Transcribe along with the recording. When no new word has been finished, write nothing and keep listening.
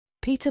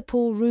Peter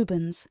Paul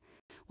Rubens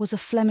was a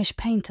Flemish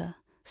painter,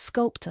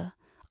 sculptor,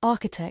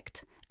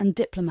 architect, and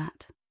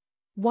diplomat,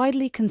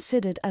 widely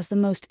considered as the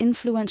most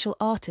influential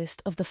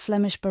artist of the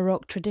Flemish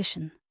Baroque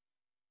tradition.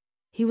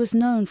 He was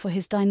known for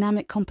his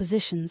dynamic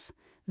compositions,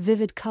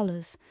 vivid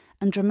colours,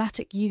 and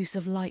dramatic use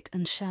of light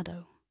and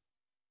shadow.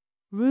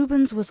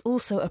 Rubens was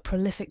also a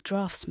prolific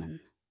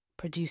draftsman,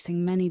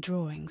 producing many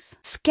drawings,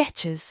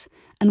 sketches,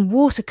 and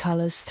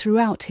watercolours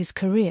throughout his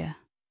career.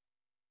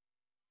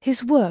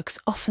 His works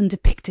often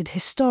depicted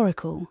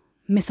historical,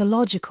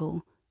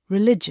 mythological,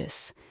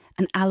 religious,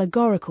 and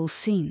allegorical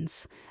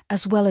scenes,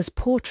 as well as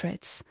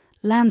portraits,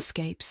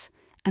 landscapes,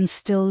 and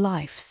still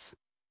lifes.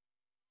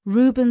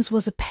 Rubens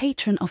was a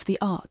patron of the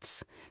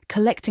arts,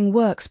 collecting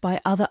works by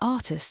other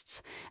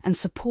artists and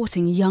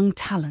supporting young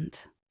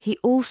talent. He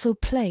also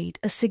played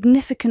a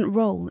significant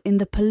role in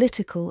the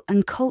political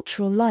and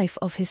cultural life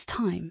of his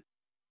time,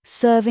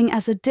 serving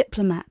as a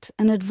diplomat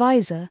and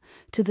advisor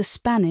to the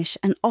Spanish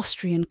and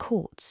Austrian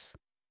courts.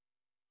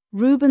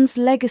 Rubens'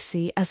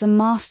 legacy as a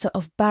master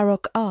of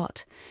Baroque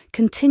art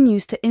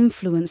continues to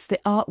influence the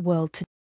art world today.